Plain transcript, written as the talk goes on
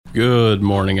Good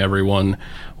morning, everyone.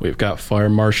 We've got Fire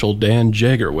Marshal Dan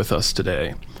Jaeger with us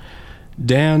today.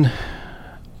 Dan,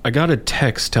 I got a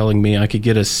text telling me I could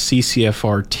get a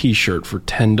CCFR t-shirt for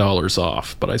 $10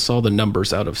 off, but I saw the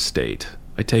numbers out of state.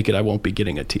 I take it I won't be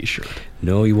getting a t-shirt.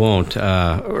 No, you won't.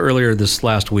 Earlier this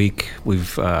last week,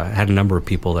 we've had a number of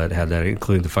people that had that,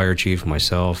 including the fire chief and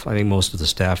myself. I think most of the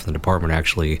staff in the department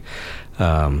actually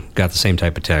got the same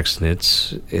type of text, and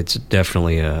it's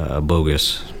definitely a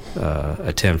bogus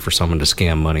attempt for someone to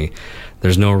scam money.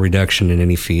 There's no reduction in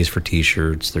any fees for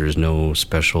t-shirts. There's no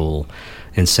special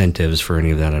incentives for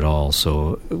any of that at all.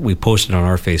 So we posted on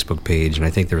our Facebook page, and I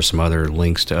think there were some other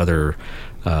links to other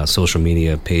social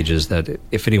media pages that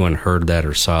if anyone heard that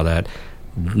or saw that,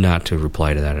 not to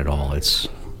reply to that at all. It's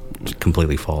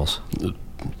completely false.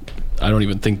 I don't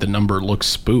even think the number looks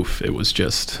spoof. It was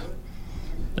just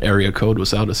area code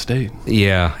was out of state.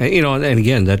 Yeah, and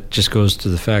again, that just goes to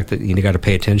the fact that you got to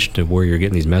pay attention to where you're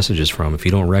getting these messages from. If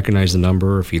you don't recognize the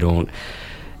number, if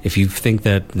you think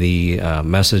that the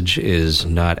message is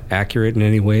not accurate in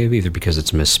any way, either because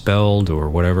it's misspelled or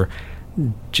whatever,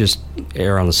 just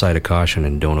err on the side of caution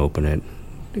and don't open it.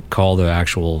 Call the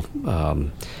actual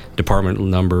department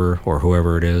number or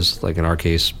whoever it is. Like in our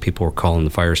case, people were calling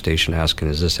the fire station asking,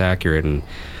 is this accurate? And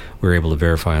we were able to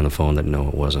verify on the phone that no,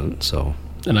 it wasn't. So.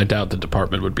 And I doubt the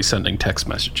department would be sending text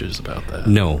messages about that.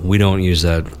 No, we don't use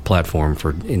that platform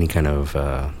for any kind of,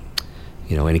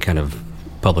 any kind of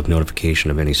public notification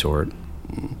of any sort.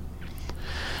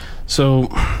 So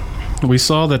we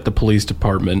saw that the police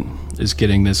department is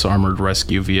getting this armored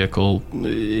rescue vehicle.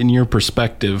 In your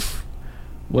perspective,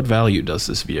 what value does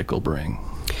this vehicle bring?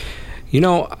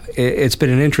 It's been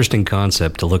an interesting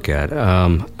concept to look at.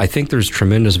 I think there's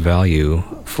tremendous value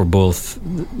for both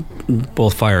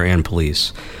fire and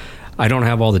police. I don't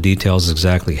have all the details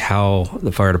exactly how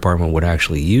the fire department would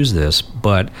actually use this,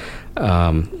 but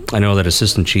I know that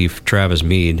Assistant Chief Travis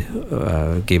Mead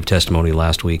gave testimony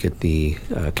last week at the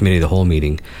Committee of the Whole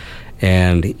meeting,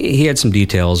 and he had some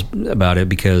details about it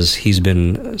because he's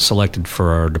been selected for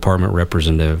our department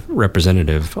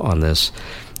representative on this,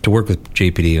 to work with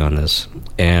JPD on this.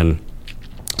 And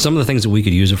some of the things that we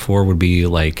could use it for would be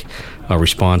like a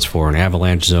response for an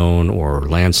avalanche zone or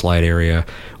landslide area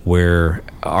where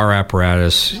our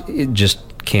apparatus it just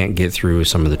can't get through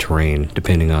some of the terrain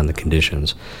depending on the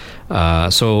conditions.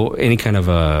 So any kind of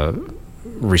a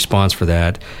response for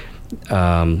that.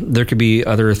 There could be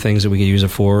other things that we could use it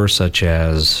for, such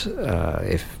as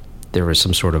if there was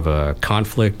some sort of a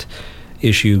conflict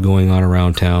issue going on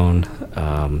around town,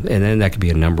 and then that could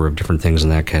be a number of different things in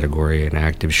that category, an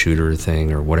active shooter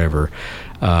thing or whatever.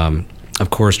 Of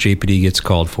course, JPD gets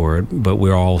called for it, but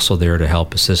we're also there to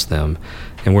help assist them,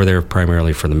 and we're there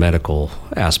primarily for the medical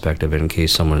aspect of it in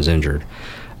case someone is injured.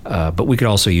 But we could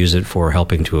also use it for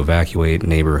helping to evacuate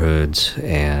neighborhoods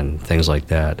and things like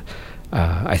that.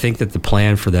 I think that the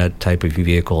plan for that type of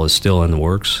vehicle is still in the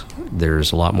works.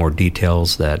 There's a lot more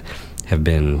details that have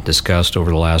been discussed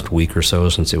over the last week or so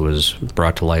since it was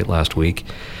brought to light last week.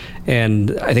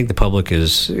 And I think the public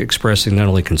is expressing not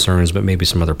only concerns, but maybe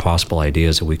some other possible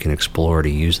ideas that we can explore to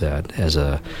use that as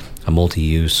a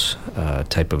multi-use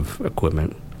type of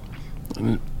equipment.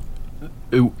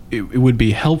 It would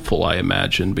be helpful, I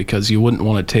imagine, because you wouldn't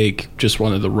want to take just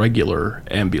one of the regular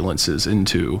ambulances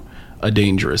into a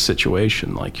dangerous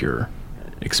situation like you're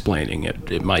explaining.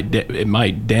 It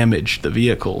might damage the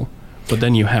vehicle. But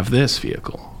then you have this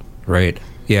vehicle. Right.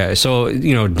 Yeah. So,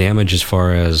 damage as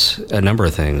far as a number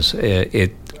of things.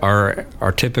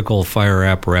 Our typical fire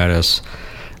apparatus,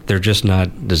 they're just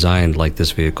not designed like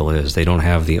this vehicle is. They don't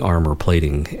have the armor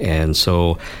plating. And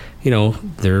so,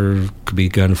 there could be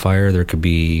gunfire. There could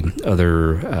be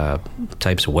other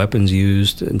types of weapons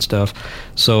used and stuff.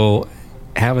 So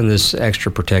having this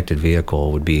extra protected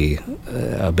vehicle would be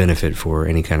a benefit for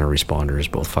any kind of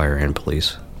responders, both fire and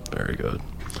police. Very good.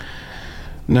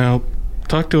 Now,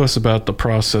 talk to us about the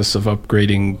process of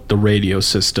upgrading the radio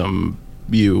system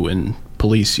you and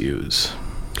police use.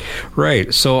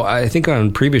 Right. So I think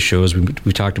on previous shows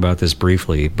we talked about this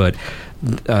briefly, but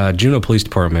Juneau Police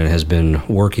Department has been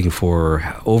working for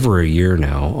over a year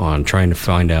now on trying to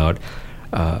find out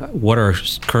what our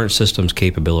current system's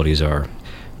capabilities are.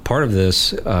 Part of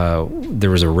this, there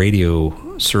was a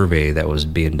radio survey that was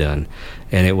being done,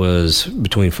 and it was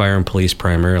between fire and police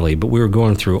primarily, but we were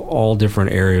going through all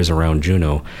different areas around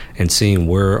Juneau and seeing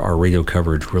where our radio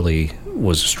coverage really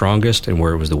was strongest and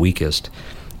where it was the weakest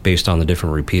based on the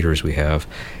different repeaters we have.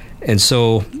 And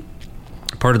so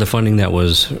part of the funding that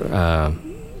was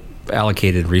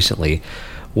allocated recently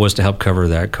was to help cover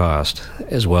that cost,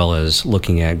 as well as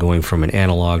looking at going from an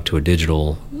analog to a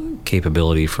digital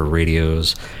capability for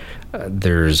radios,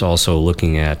 There's also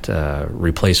looking at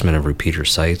replacement of repeater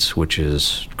sites, which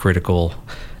is critical,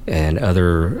 and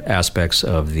other aspects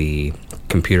of the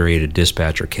computer-aided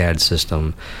dispatch or CAD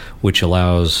system, which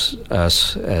allows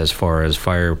us, as far as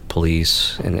fire,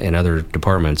 police, and other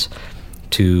departments,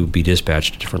 to be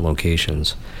dispatched to different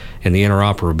locations. And the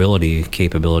interoperability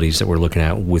capabilities that we're looking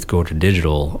at with Go to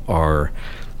Digital are,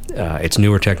 it's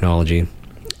newer technology,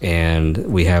 and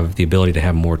we have the ability to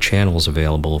have more channels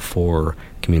available for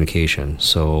communication.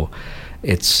 So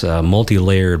it's a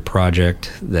multi-layered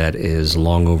project that is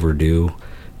long overdue,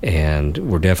 and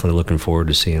we're definitely looking forward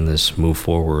to seeing this move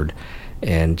forward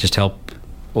and just help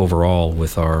overall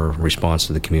with our response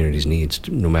to the community's needs,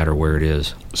 no matter where it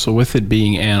is. So with it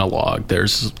being analog,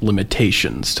 there's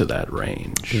limitations to that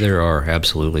range. There are,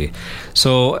 absolutely.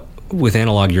 So with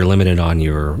analog, you're limited on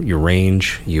your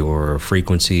range, your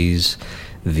frequencies,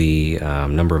 the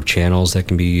number of channels that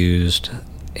can be used.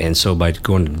 And so by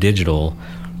going to digital,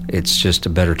 it's just a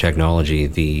better technology.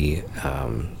 The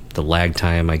lag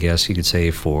time, I guess you could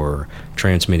say, for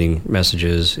transmitting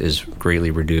messages is greatly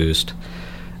reduced.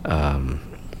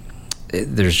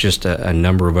 There's just a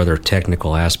number of other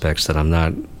technical aspects that I'm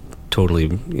not totally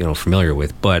familiar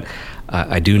with, but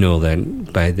I do know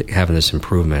that by having this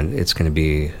improvement, it's going to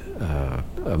be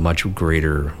a much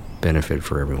greater benefit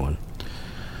for everyone.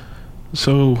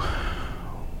 So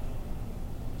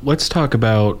let's talk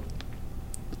about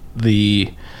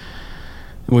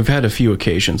we've had a few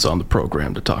occasions on the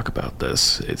program to talk about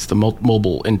this. It's the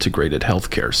mobile integrated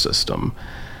healthcare system.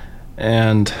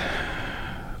 And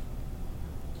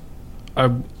I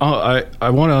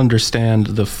want to understand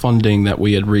the funding that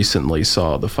we had recently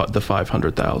saw, the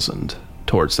 $500,000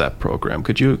 towards that program.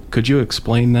 Could you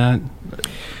explain that?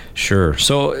 Sure.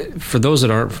 So for those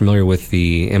that aren't familiar with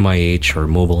the MIH, or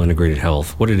Mobile Integrated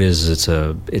Health, what it is, it's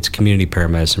a community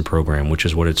paramedicine program, which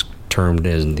is what it's termed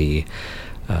in the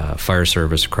fire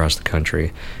service across the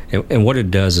country. And what it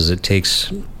does is it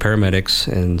takes paramedics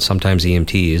and sometimes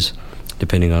EMTs,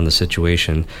 depending on the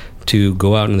situation, to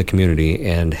go out in the community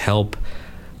and help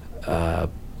a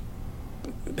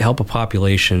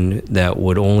population that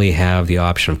would only have the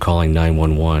option of calling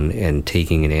 911 and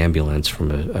taking an ambulance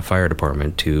from a fire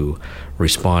department to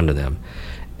respond to them.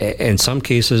 In some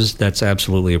cases, that's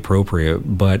absolutely appropriate,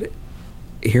 but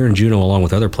here in Juneau, along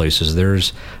with other places,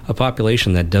 there's a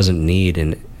population that doesn't need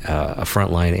a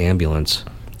frontline ambulance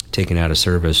taken out of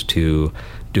service to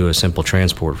do a simple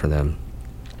transport for them.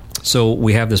 So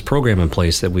we have this program in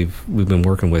place that we've been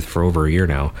working with for over a year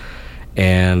now,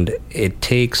 and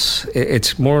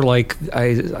it's more like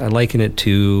I liken it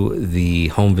to the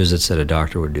home visits that a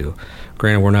doctor would do.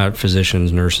 Granted, we're not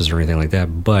physicians, nurses, or anything like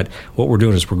that, but what we're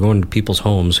doing is we're going to people's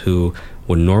homes who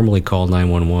would normally call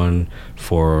 911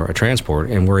 for a transport,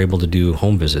 and we're able to do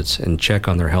home visits and check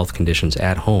on their health conditions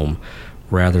at home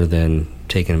rather than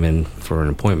taking them in for an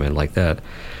appointment like that.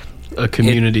 A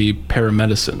community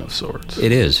paramedicine of sorts.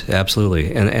 It is,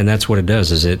 absolutely. And that's what it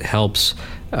does, is it helps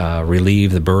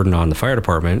relieve the burden on the fire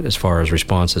department as far as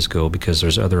responses go, because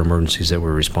there's other emergencies that we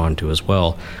respond to as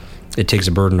well. It takes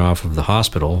a burden off of the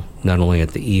hospital, not only at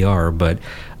the ER, but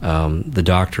the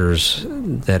doctors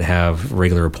that have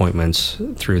regular appointments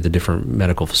through the different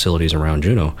medical facilities around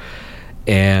Juneau.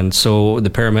 And so the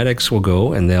paramedics will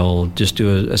go and they'll just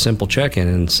do a simple check-in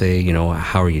and say,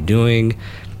 how are you doing?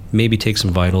 Maybe take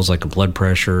some vitals like a blood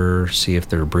pressure, see if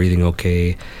they're breathing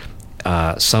okay.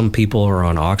 Some people are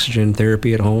on oxygen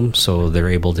therapy at home, so they're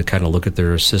able to kind of look at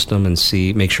their system and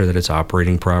make sure that it's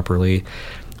operating properly.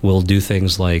 We'll do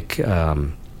things like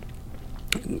go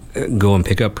and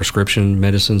pick up prescription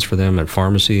medicines for them at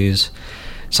pharmacies.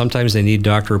 Sometimes they need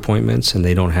doctor appointments and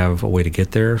they don't have a way to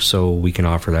get there, so we can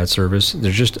offer that service.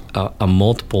 There's just a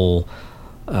multiple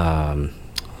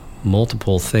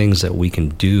things that we can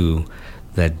do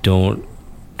that don't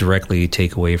directly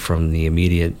take away from the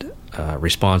immediate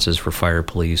responses for fire,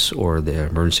 police, or the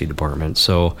emergency department.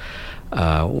 So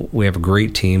we have a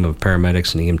great team of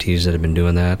paramedics and EMTs that have been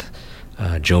doing that.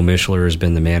 Joe Mishler has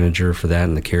been the manager for that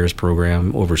in the CARES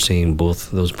program, overseeing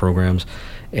both those programs.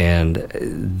 And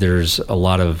there's a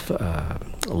lot of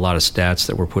stats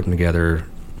that we're putting together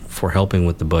for helping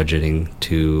with the budgeting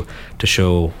to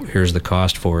show here's the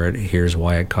cost for it, here's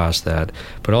why it costs that,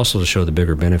 but also to show the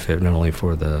bigger benefit, not only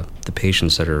for the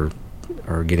patients that are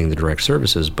getting the direct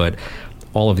services, but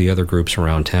all of the other groups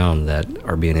around town that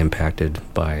are being impacted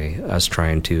by us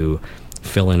trying to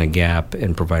fill in a gap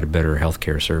and provide a better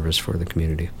healthcare service for the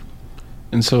community.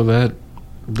 And so that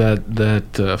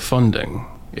funding,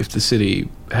 if the city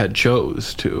had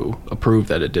chose to approve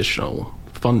that additional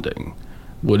funding,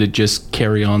 would it just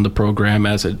carry on the program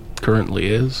as it currently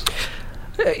is?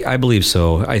 I believe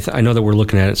so. I know that we're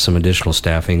looking at some additional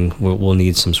staffing. We'll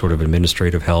need some sort of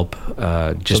administrative help.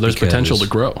 So there's potential to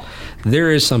grow.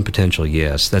 There is some potential,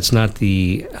 yes. That's not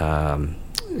the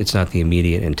it's not the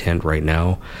immediate intent right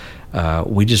now.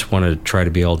 We just want to try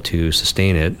to be able to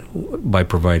sustain it by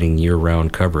providing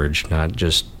year-round coverage, not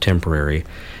just temporary,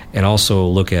 and also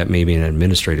look at maybe an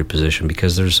administrative position,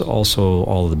 because there's also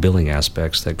all of the billing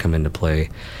aspects that come into play.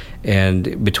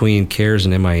 And between CARES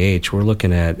and MIH, we're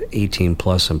looking at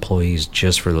 18-plus employees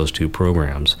just for those two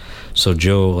programs. So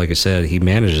Joe, like I said, he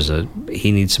manages it.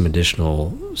 He needs some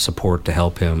additional support to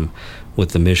help him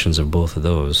with the missions of both of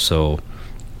those. So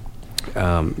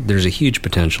there's a huge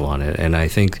potential on it, and I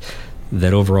think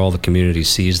that overall the community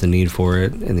sees the need for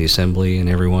it, and the assembly and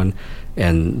everyone,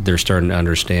 and they're starting to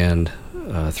understand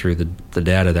through the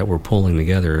data that we're pulling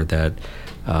together that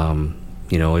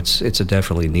it's a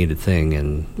definitely needed thing,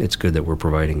 and it's good that we're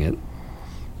providing it.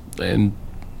 And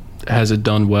has it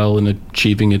done well in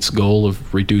achieving its goal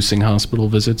of reducing hospital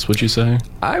visits, would you say?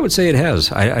 I would say it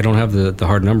has. I don't have the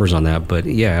hard numbers on that, but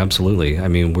yeah, absolutely. I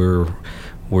mean,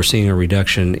 we're seeing a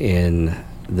reduction in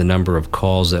the number of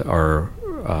calls that our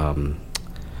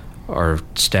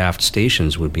staffed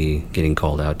stations would be getting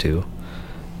called out to.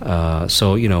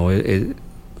 So,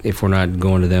 if we're not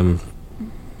going to them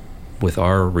with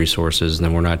our resources,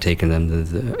 then we're not taking them to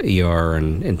the ER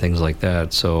and things like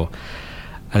that. So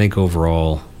I think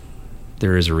overall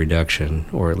there is a reduction,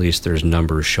 or at least there's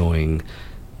numbers showing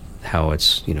how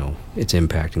it's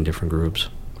impacting different groups.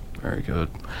 Very good.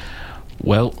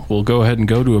 Well, we'll go ahead and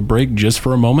go to a break just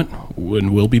for a moment,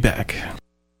 and we'll be back.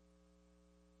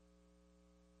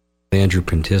 Andrew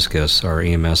Pentiskas, our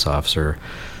EMS officer,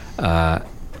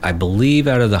 I believe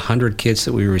out of the 100 kits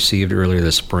that we received earlier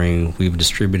this spring, we've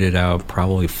distributed out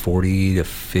probably 40 to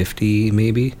 50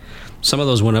 maybe. Some of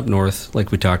those went up north,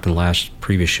 like we talked in the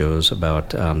previous shows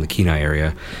about the Kenai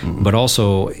area. Mm-hmm. But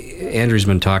also, Andrew's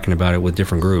been talking about it with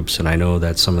different groups, and I know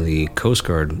that some of the Coast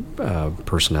Guard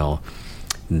personnel,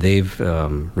 they've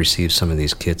received some of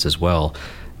these kits as well.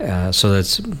 So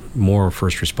that's more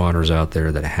first responders out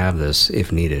there that have this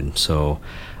if needed. So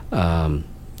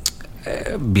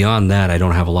beyond that, I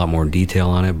don't have a lot more detail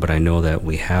on it, but I know that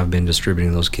we have been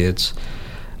distributing those kits.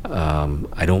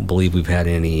 I don't believe we've had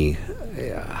any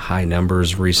high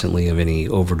numbers recently of any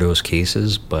overdose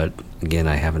cases, but again,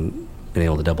 I haven't been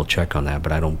able to double check on that,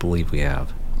 but I don't believe we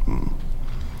have.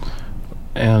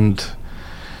 And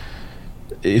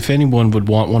if anyone would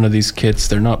want one of these kits,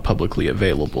 they're not publicly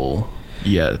available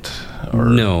yet? Or?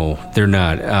 No, they're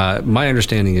not. My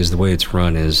understanding is the way it's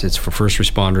run is it's for first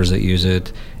responders that use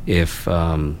it. If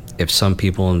some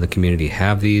people in the community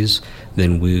have these,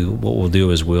 then what we'll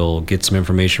do is we'll get some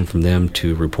information from them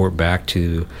to report back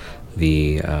to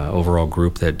the overall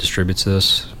group that distributes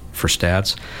this for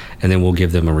stats, and then we'll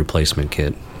give them a replacement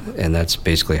kit, and that's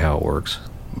basically how it works.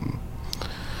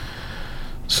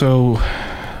 So,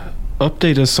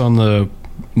 update us on the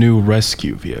new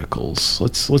rescue vehicles.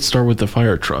 Let's start with the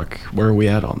fire truck. Where are we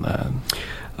at on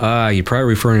that? You're probably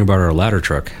referring about our ladder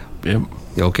truck. Yep.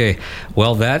 Okay.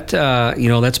 Well, that's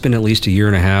been at least a year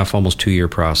and a half, almost 2-year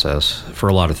process for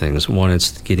a lot of things. One,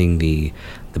 it's getting the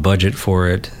budget for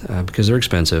it because they're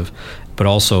expensive, but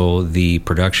also the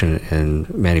production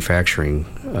and manufacturing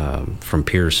from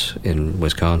Pierce in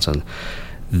Wisconsin.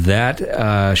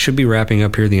 That should be wrapping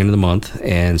up here at the end of the month,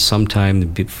 and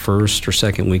sometime the first or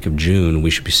second week of June, we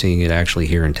should be seeing it actually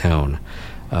here in town.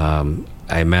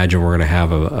 I imagine we're going to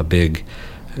have a big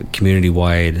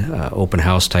community-wide open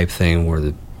house type thing where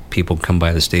the people come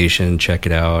by the station, check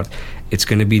it out. It's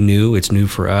going to be new. It's new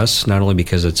for us, not only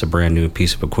because it's a brand new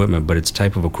piece of equipment, but it's a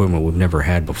type of equipment we've never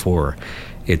had before.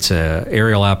 It's a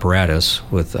aerial apparatus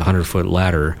with a 100-foot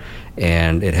ladder,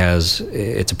 and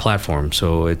it's a platform,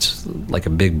 so it's like a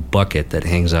big bucket that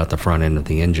hangs out the front end of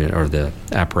the engine or the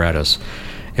apparatus.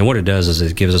 And what it does is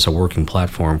it gives us a working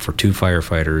platform for 2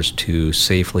 firefighters to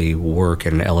safely work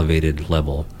at an elevated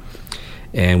level.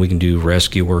 And we can do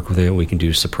rescue work with it. We can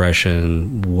do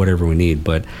suppression, whatever we need.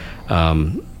 But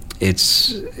it's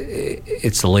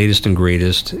the latest and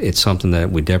greatest. It's something that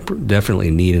we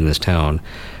definitely need in this town.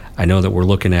 I know that we're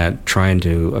looking at trying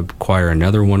to acquire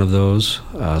another one of those,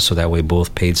 so that way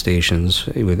both paid stations,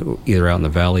 either out in the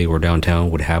valley or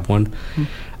downtown, would have one.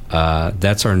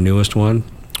 That's our newest one.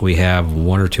 We have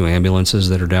 1 or 2 ambulances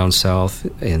that are down south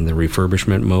in the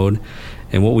refurbishment mode.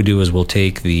 And what we do is we'll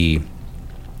take the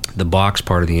box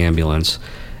part of the ambulance,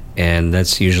 and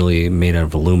that's usually made out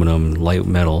of aluminum, light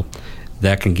metal,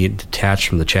 that can get detached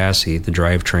from the chassis, the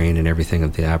drivetrain and everything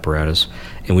of the apparatus,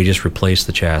 and we just replace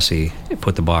the chassis,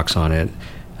 put the box on it.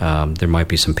 There might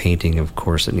be some painting, of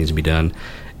course, that needs to be done,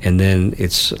 and then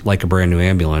it's like a brand new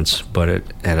ambulance, but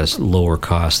at a lower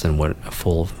cost than what a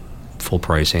full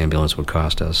price ambulance would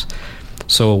cost us.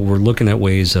 So we're looking at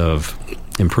ways of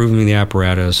improving the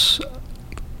apparatus,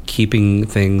 keeping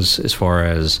things as far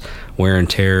as wear and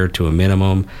tear to a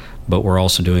minimum, but we're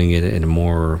also doing it in a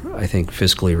more, I think,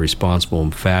 fiscally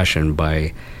responsible fashion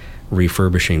by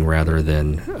refurbishing rather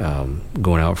than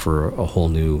going out for a whole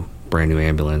new, brand new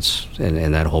ambulance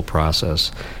and that whole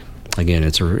process. Again,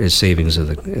 it's savings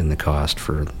in the cost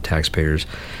for taxpayers.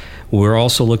 We're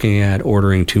also looking at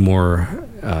ordering 2 more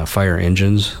fire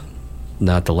engines,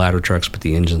 not the ladder trucks, but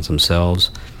the engines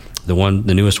themselves. The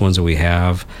newest ones that we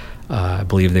have, I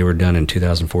believe they were done in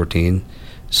 2014.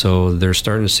 So they're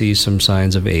starting to see some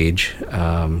signs of age.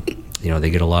 They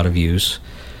get a lot of use.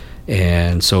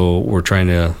 And so we're trying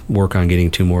to work on getting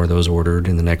 2 more of those ordered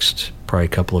in the next probably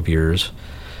couple of years.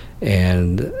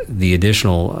 And the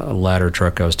additional ladder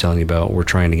truck I was telling you about, we're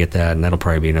trying to get that, and that'll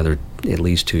probably be another at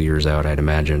least 2 years out, I'd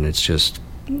imagine. It's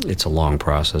a long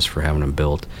process for having them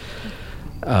built.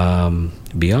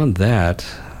 Beyond that,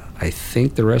 I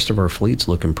think the rest of our fleet's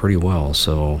looking pretty well.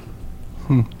 So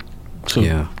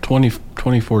yeah.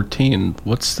 2014,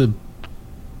 what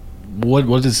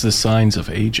is the signs of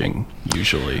aging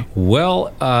usually?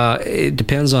 Well, it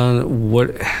depends on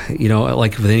what,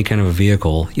 like with any kind of a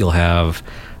vehicle, you'll have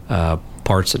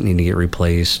parts that need to get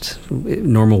replaced,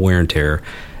 normal wear and tear.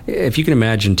 If you can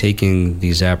imagine taking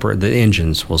the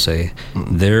engines, we'll say,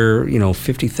 they're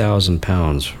 50,000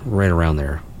 pounds, right around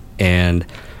there, and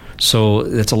so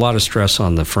it's a lot of stress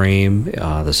on the frame,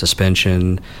 the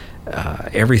suspension,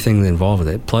 everything involved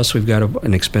with it. Plus, we've got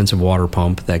an expensive water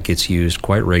pump that gets used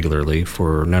quite regularly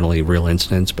for not only real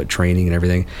incidents but training and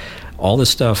everything. All this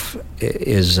stuff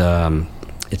is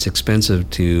it's expensive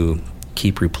to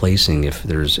keep replacing if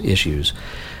there's issues.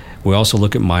 We also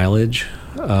look at mileage,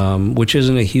 which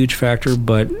isn't a huge factor,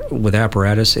 but with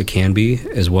apparatus it can be,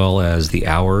 as well as the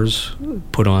hours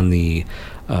put on the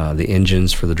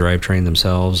engines for the drivetrain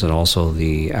themselves, and also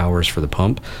the hours for the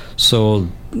pump. So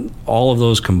all of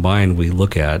those combined we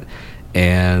look at,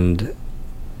 and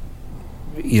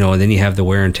and then you have the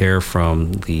wear and tear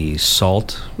from the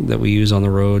salt that we use on the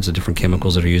roads, the different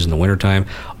chemicals that are used in the wintertime.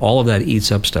 All of that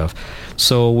eats up stuff.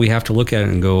 So we have to look at it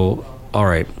and go, all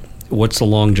right, what's the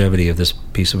longevity of this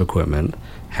piece of equipment?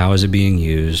 How is it being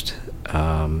used?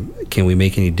 Can we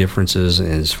make any differences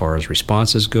as far as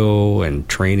responses go and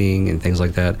training and things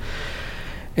like that?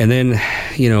 And then,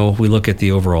 we look at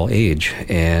the overall age.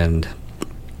 And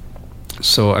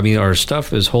so, our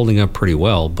stuff is holding up pretty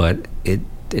well, but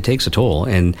it takes a toll.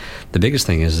 And the biggest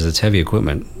thing is it's heavy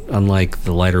equipment. Unlike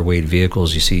the lighter weight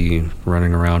vehicles you see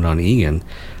running around on Egan,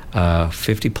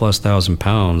 50+ thousand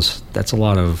pounds, that's a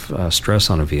lot of stress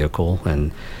on a vehicle.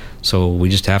 And so we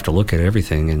just have to look at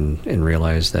everything and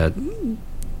realize that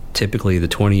typically the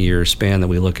 20-year span that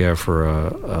we look at for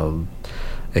a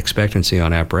expectancy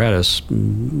on apparatus,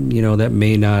 that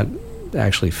may not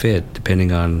actually fit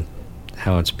depending on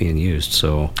how it's being used.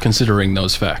 So considering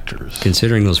those factors,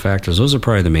 those are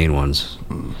probably the main ones.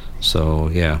 So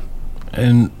yeah.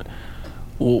 And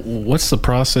what's the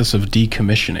process of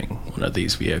decommissioning one of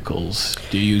these vehicles?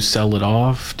 Do you sell it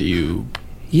off? Do you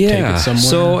take it somewhere?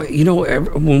 So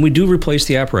when we do replace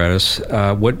the apparatus,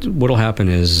 what'll happen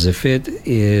is if it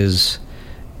is,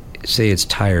 say it's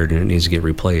tired and it needs to get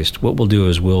replaced, what we'll do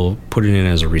is we'll put it in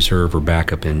as a reserve or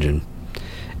backup engine.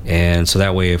 And so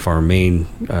that way, if our main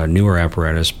newer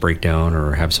apparatus break down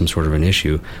or have some sort of an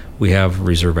issue, we have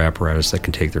reserve apparatus that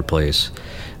can take their place.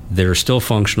 They're still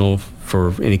functional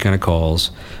for any kind of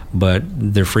calls, but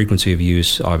their frequency of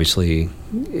use obviously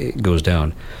goes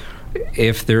down.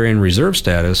 If they're in reserve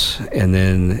status and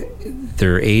then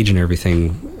their age and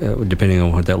everything, depending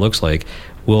on what that looks like,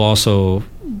 we'll also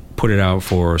put it out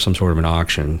for some sort of an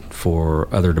auction for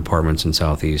other departments in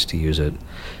Southeast to use it.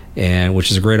 And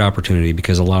which is a great opportunity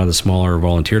because a lot of the smaller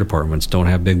volunteer departments don't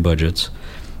have big budgets.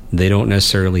 They don't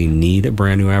necessarily need a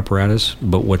brand new apparatus,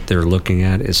 but what they're looking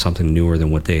at is something newer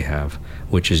than what they have,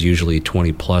 which is usually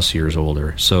 20 plus years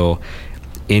older. So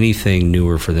anything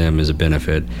newer for them is a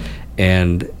benefit.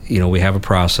 And, we have a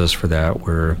process for that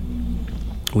where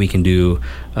we can do,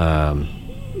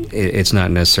 it's not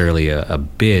necessarily a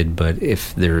bid, but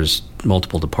if there's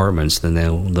multiple departments, then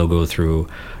they'll go through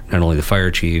not only the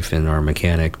fire chief and our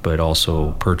mechanic, but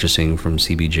also purchasing from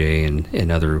CBJ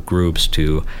and other groups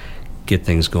to get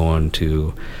things going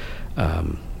to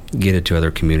get it to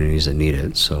other communities that need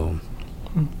it. So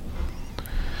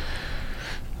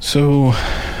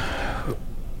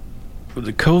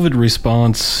the COVID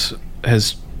response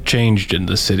has changed in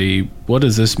the city. What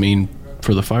does this mean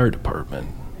for the fire department?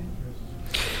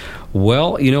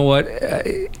 Well, you know what?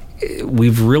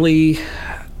 we've really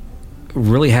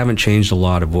haven't changed a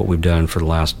lot of what we've done for the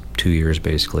last 2 years,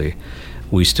 basically.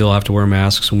 We still have to wear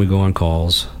masks when we go on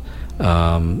calls.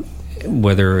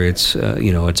 Whether it's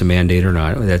it's a mandate or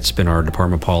not, that's been our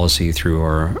department policy through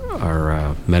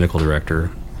our medical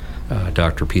director,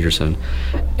 Dr. Peterson.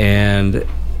 And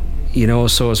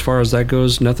so as far as that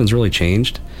goes, nothing's really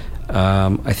changed.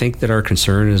 I think that our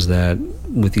concern is that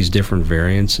with these different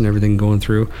variants and everything going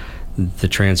through, the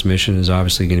transmission is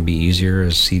obviously going to be easier,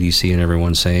 as CDC and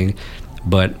everyone's saying,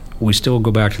 but we still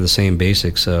go back to the same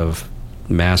basics of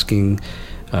masking,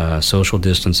 social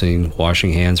distancing,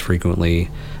 washing hands frequently.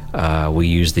 We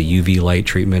use the UV light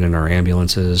treatment in our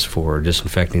ambulances for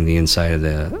disinfecting the inside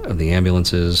of the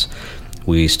ambulances.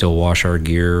 We still wash our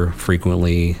gear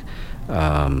frequently.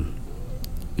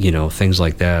 Things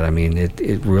like that. I mean,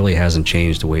 it really hasn't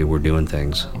changed the way we're doing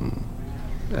things.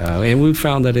 And we've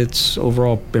found that it's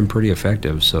overall been pretty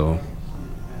effective, so.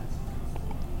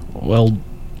 Well,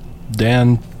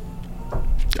 Dan,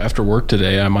 after work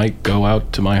today, I might go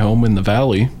out to my home in the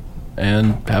valley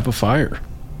and have a fire.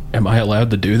 Am I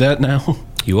allowed to do that now?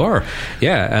 You are.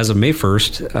 Yeah, as of May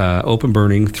 1st, open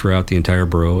burning throughout the entire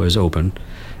borough is open,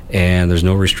 and there's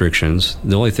no restrictions.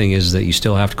 The only thing is that you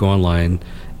still have to go online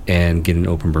and get an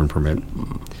open burn permit.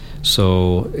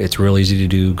 So it's real easy to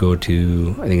do. Go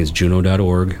to, I think it's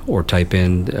juno.org, or type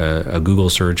in a Google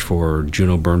search for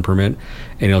Juno burn permit,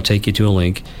 and it'll take you to a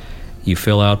link. You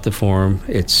fill out the form.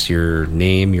 It's your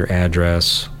name, your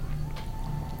address,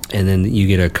 and then you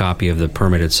get a copy of the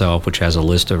permit itself, which has a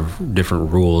list of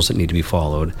different rules that need to be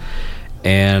followed.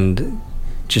 And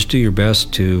just do your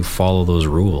best to follow those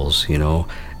rules.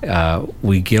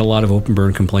 We get a lot of open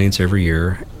burn complaints every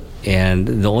year, and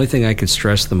the only thing I could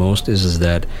stress the most is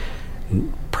that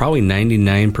probably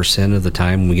 99% of the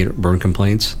time when we get burn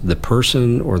complaints, the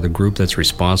person or the group that's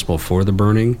responsible for the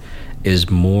burning is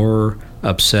more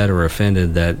upset or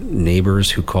offended that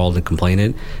neighbors who called and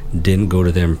complained didn't go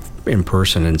to them in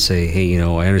person and say, hey,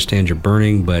 I understand you're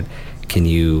burning, but can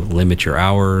you limit your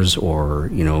hours, or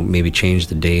maybe change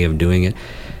the day of doing it?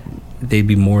 They'd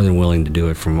be more than willing to do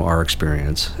it from our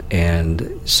experience.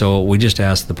 And so we just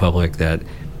ask the public that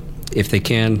if they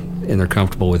can and they're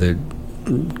comfortable with it,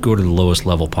 go to the lowest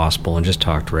level possible and just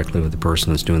talk directly with the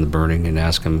person that's doing the burning and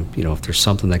ask them, if there's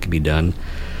something that can be done.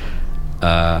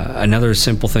 Another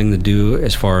simple thing to do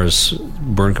as far as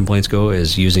burn complaints go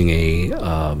is using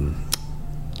a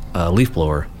leaf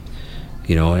blower.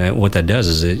 And what that does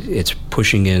is it's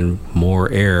pushing in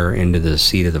more air into the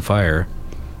seat of the fire,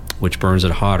 which burns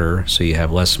it hotter, so you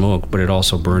have less smoke, but it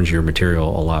also burns your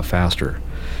material a lot faster.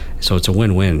 So it's a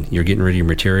win-win. You're getting rid of your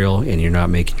material, and you're not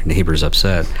making your neighbors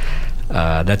upset.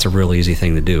 That's a real easy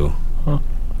thing to do. Huh.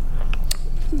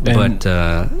 But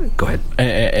go ahead.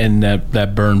 And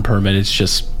that burn permit is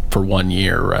just for 1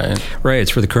 year, right? Right.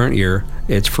 It's for the current year.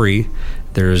 It's free.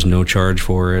 There's no charge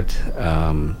for it.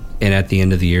 And at the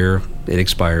end of the year, it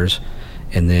expires.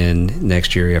 And then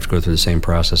next year, you have to go through the same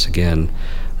process again.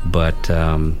 But,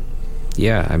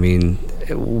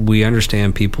 we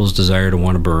understand people's desire to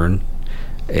want to burn.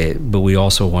 But we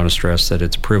also want to stress that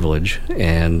it's a privilege,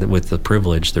 and with the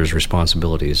privilege, there's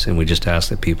responsibilities, and we just ask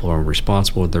that people are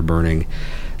responsible with their burning.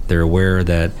 They're aware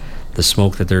that the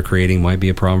smoke that they're creating might be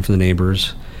a problem for the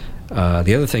neighbors.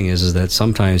 The other thing is that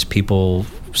sometimes people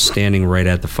standing right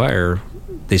at the fire,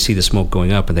 they see the smoke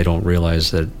going up, and they don't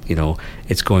realize that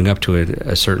it's going up to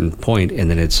a certain point, and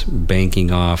then it's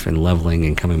banking off and leveling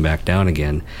and coming back down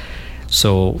again.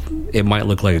 So it might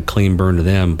look like a clean burn to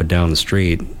them, but down the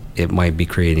street, it might be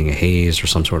creating a haze or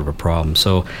some sort of a problem.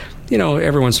 So,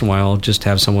 every once in a while, just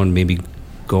have someone maybe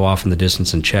go off in the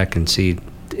distance and check and see,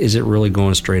 is it really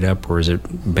going straight up, or is it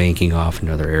banking off in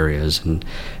other areas? And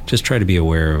just try to be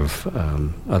aware of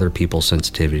other people's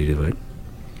sensitivity to it.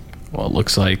 Well, it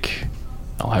looks like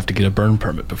I'll have to get a burn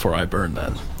permit before I burn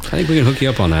then. I think we can hook you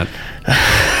up on that.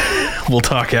 We'll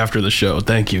talk after the show.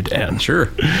 Thank you, Dan. Sure.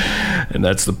 And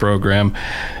that's the program.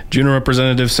 Juno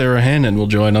Representative Sarah Hannon will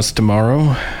join us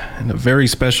tomorrow. And a very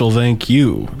special thank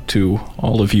you to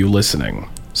all of you listening.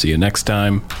 See you next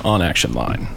time on Action Line.